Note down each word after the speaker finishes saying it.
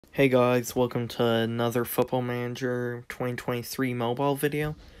Hey guys, welcome to another Football Manager 2023 mobile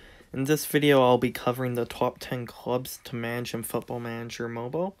video. In this video, I'll be covering the top 10 clubs to manage in Football Manager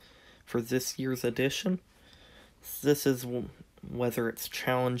Mobile for this year's edition. This is whether it's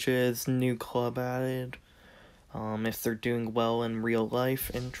challenges, new club added, if they're doing well in real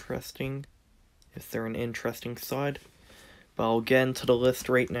life, if they're an interesting side. But I'll get into the list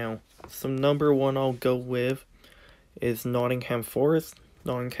right now. So number one I'll go with is Nottingham Forest.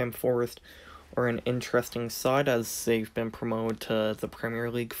 Nottingham Forest are an interesting side as they've been promoted to the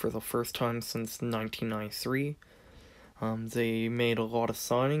Premier League for the first time since 1993. They made a lot of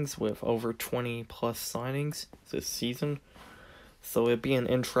signings with over 20 plus signings this season. So it'd be an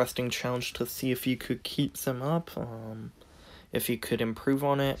interesting challenge to see if you could keep them up, if you could improve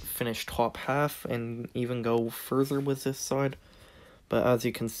on it, finish top half, and even go further with this side. But as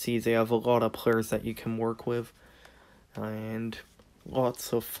you can see, they have a lot of players that you can work with, and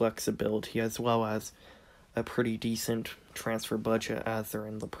lots of flexibility, as well as a pretty decent transfer budget as they're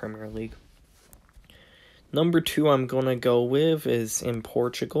in the Premier League. Number two I'm going to go with is in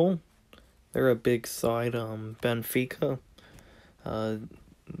Portugal. They're a big side, Benfica.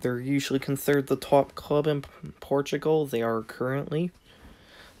 They're usually considered the top club in Portugal. They are currently.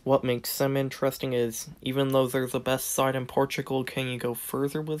 What makes them interesting is, even though they're the best side in Portugal, can you go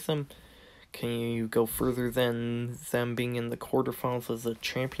further with them? Can you go further than them being in the quarterfinals of the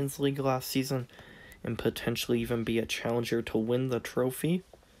Champions League last season and potentially even be a challenger to win the trophy?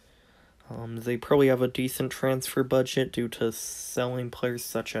 They probably have a decent transfer budget due to selling players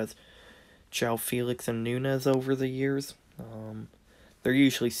such as João Felix and Nunes over the years. They're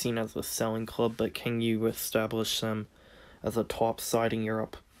usually seen as a selling club, but can you establish them as a top side in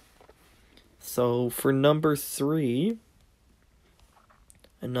Europe? So for number three,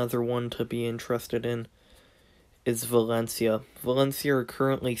 another one to be interested in is Valencia. Valencia are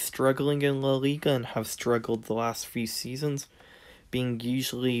currently struggling in La Liga and have struggled the last few seasons, being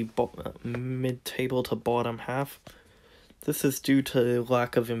usually mid-table to bottom half. This is due to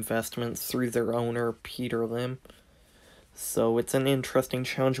lack of investments through their owner, Peter Lim. So it's an interesting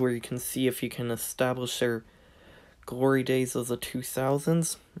challenge where you can see if you can establish their glory days of the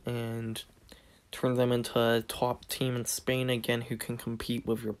 2000s and turn them into a top team in Spain again who can compete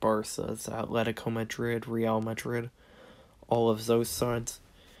with your Barças, Atletico Madrid, Real Madrid, all of those sides.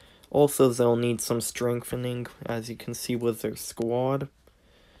 Also, they'll need some strengthening, as you can see with their squad.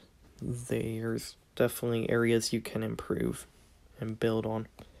 There's definitely areas you can improve and build on.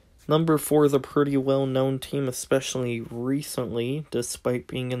 Number four is a pretty well-known team, especially recently, despite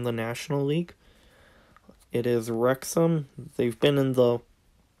being in the National League. It is Wrexham. They've been in the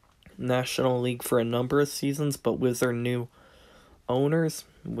National League for a number of seasons, but with their new owners,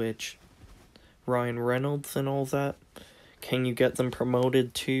 which Ryan Reynolds and all that, can you get them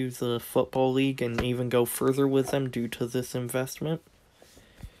promoted to the Football League and even go further with them due to this investment?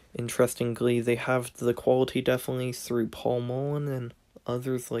 Interestingly, they have the quality definitely through Paul Mullen and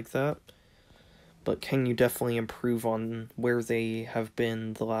others like that, but can you definitely improve on where they have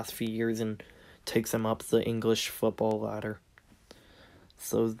been the last few years and take them up the English football ladder?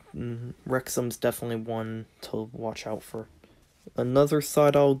 So Wrexham's definitely one to watch out for. Another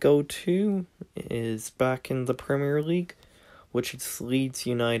side I'll go to is back in the Premier League, which is Leeds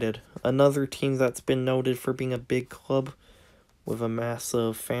United. Another team that's been noted for being a big club with a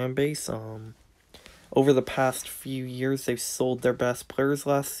massive fan base. Over the past few years, they've sold their best players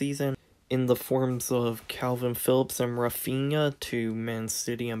last season in the forms of Calvin Phillips and Rafinha to Man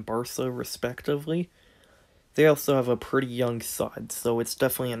City and Barca, respectively. They also have a pretty young side, so it's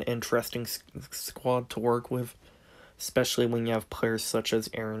definitely an interesting squad to work with, especially when you have players such as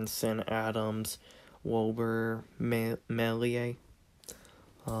Aronson, Adams, Wolber, Melier,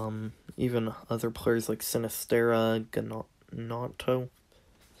 even other players like Sinistera, Ganato,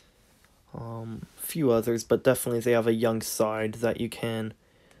 few others, but definitely they have a young side that you can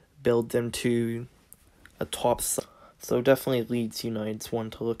build them to a top side. So definitely Leeds United's one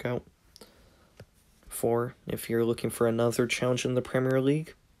to look out for if you're looking for another challenge in the Premier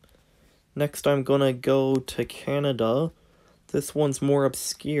League. Next, I'm gonna go to Canada. This one's more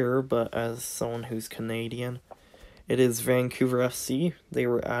obscure, but as someone who's Canadian, it is Vancouver FC. They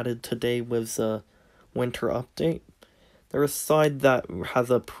were added today with the winter update. They're a side that has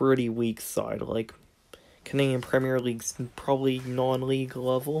a pretty weak side, like Canadian Premier League's probably non-league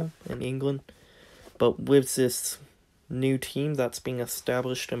level in England, but with this new team that's being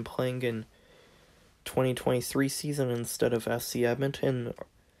established and playing in 2023 season instead of FC Edmonton,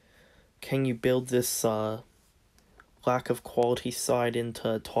 can you build this lack of quality side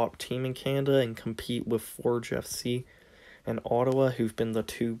into a top team in Canada and compete with Forge FC and Ottawa, who've been the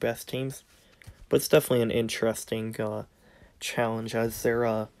two best teams. But it's definitely an interesting challenge, as they're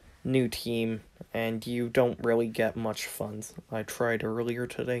a new team and you don't really get much funds. I tried earlier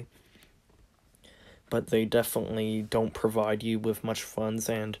today, but they definitely don't provide you with much funds,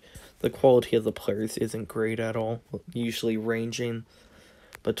 and the quality of the players isn't great at all, usually ranging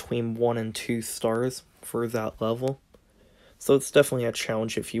between 1 and 2 stars for that level. So it's definitely a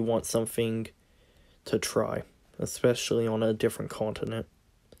challenge if you want something to try, especially on a different continent.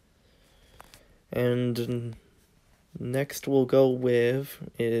 And next we'll go with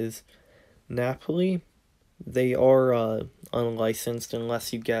is Napoli. They are unlicensed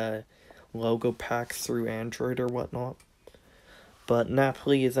unless you get logo packs through Android or whatnot. But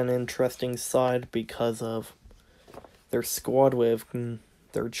Napoli is an interesting side because of their squad with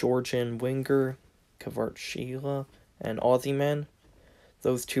their Georgian winger, Kvaratskhelia, and Ozyman.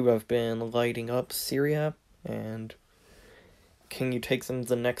 Those two have been lighting up Syria, and can you take them to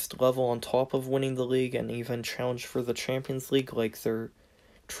the next level on top of winning the league and even challenge for the Champions League like they're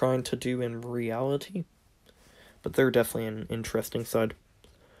trying to do in reality? But they're definitely an interesting side.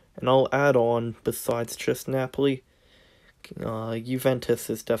 And I'll add on, besides just Napoli, Juventus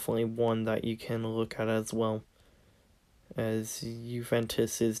is definitely one that you can look at as well, as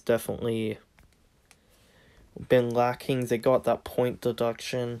Juventus is definitely been lacking. They got that point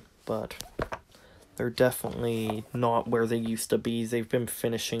deduction, but they're definitely not where they used to be. They've been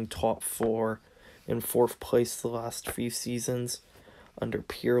finishing top 4 in 4th place the last few seasons under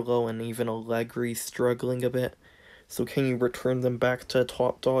Pirlo, and even Allegri struggling a bit. So can you return them back to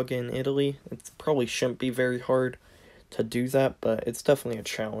top dog in Italy? It probably shouldn't be very hard to do that, but it's definitely a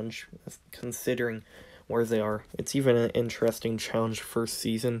challenge considering where they are. It's even an interesting challenge first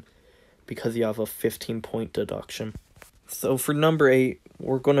season because you have a 15-point deduction. So for number 8,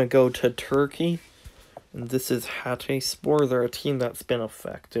 we're going to go to Turkey. And this is Hatayspor. They're a team that's been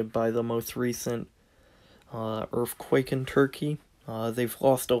affected by the most recent earthquake in Turkey. They've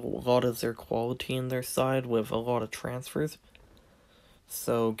lost a lot of their quality in their side with a lot of transfers.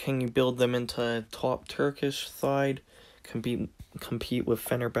 So can you build them into a top Turkish side? Compete with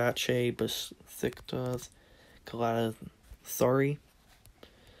Fenerbahce, Besiktas, Galatasaray.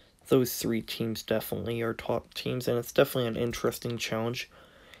 Those 3 teams definitely are top teams, and it's definitely an interesting challenge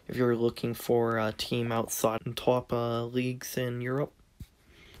if you're looking for a team outside top leagues in Europe.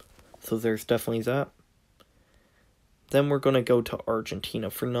 So there's definitely that. Then we're going to go to Argentina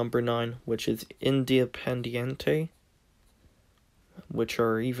for number 9, which is Independiente, which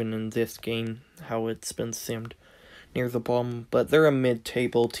are even in this game, how it's been simmed, near the bottom. But they're a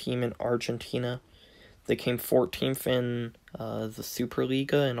mid-table team in Argentina. They came 14th in the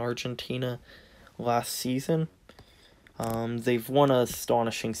Superliga in Argentina last season. They've won an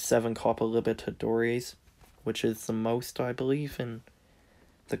astonishing 7 Copa Libertadores, which is the most, I believe, in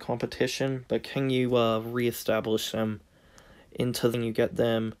the competition. But can you reestablish them you get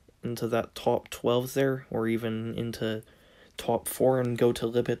them into that top 12 there, or even into top 4 and go to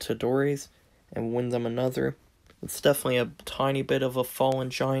Libertadores and win them another? It's definitely a tiny bit of a fallen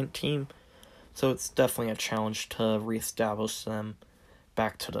giant team, so it's definitely a challenge to reestablish them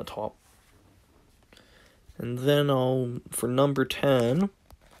back to the top. And then for number 10,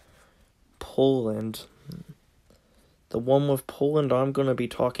 Poland. The one with Poland I'm going to be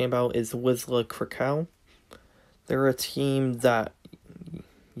talking about is Wisla Krakow. They're a team that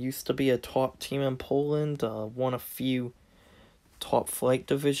used to be a top team in Poland, won a few top flight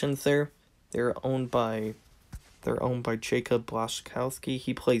divisions there. They're owned by Jacob Blaszczykowski.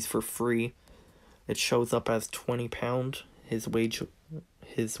 He plays for free. It shows up as £20,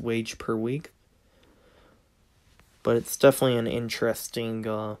 his wage per week. But it's definitely an interesting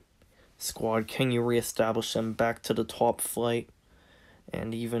squad. Can you reestablish them back to the top flight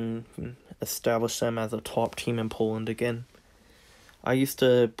and even establish them as a top team in Poland again? I used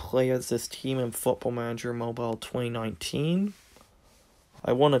to play as this team in Football Manager Mobile 2019.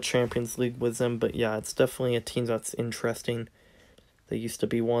 I won a Champions League with them, but yeah, it's definitely a team that's interesting. They used to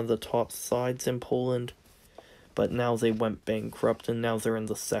be one of the top sides in Poland, but now they went bankrupt, and now they're in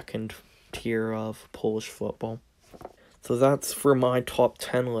the 2nd tier of Polish football. So that's for my top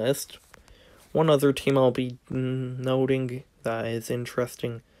 10 list. One other team I'll be noting that is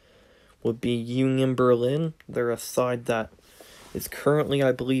interesting would be Union Berlin. They're a side that is currently,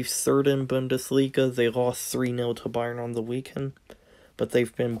 I believe, 3rd in Bundesliga. They lost 3-0 to Bayern on the weekend, but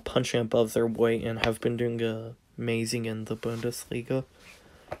they've been punching above their weight and have been doing amazing in the Bundesliga,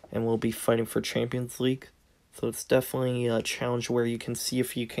 and will be fighting for Champions League. So it's definitely a challenge where you can see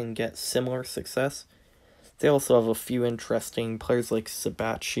if you can get similar success. They also have a few interesting players like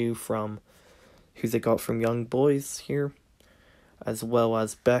Sabachu who they got from Young Boys here. as well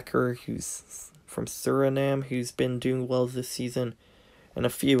as Becker, who's from Suriname, who's been doing well this season, and a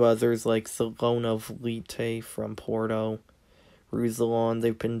few others like Salona Vlite from Porto, Ruslan.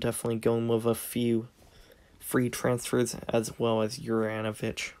 They've been definitely going with a few free transfers, as well as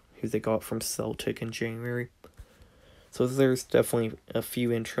Juranovic, who they got from Celtic in January. So there's definitely a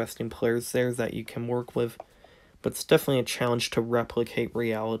few interesting players there that you can work with, but it's definitely a challenge to replicate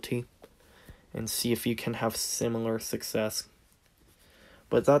reality and see if you can have similar success.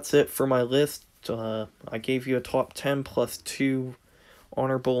 But that's it for my list. I gave you a top 10 plus 2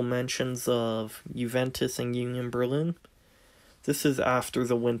 honorable mentions of Juventus and Union Berlin. This is after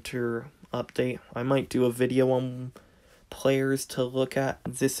the winter update. I might do a video on players to look at.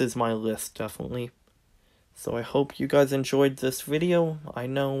 This is my list, definitely. So I hope you guys enjoyed this video. I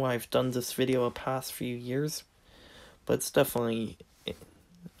know I've done this video the past few years, but it's definitely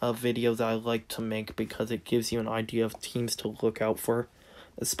a video that I like to make because it gives you an idea of teams to look out for,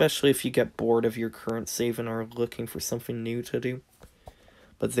 especially if you get bored of your current save and are looking for something new to do.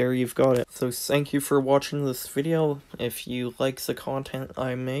 But there you've got it. So thank you for watching this video. If you like the content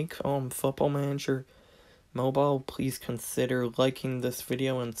I make on Football Manager Mobile, please consider liking this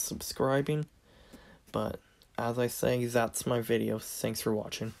video and subscribing. But as I say, that's my video. Thanks for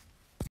watching.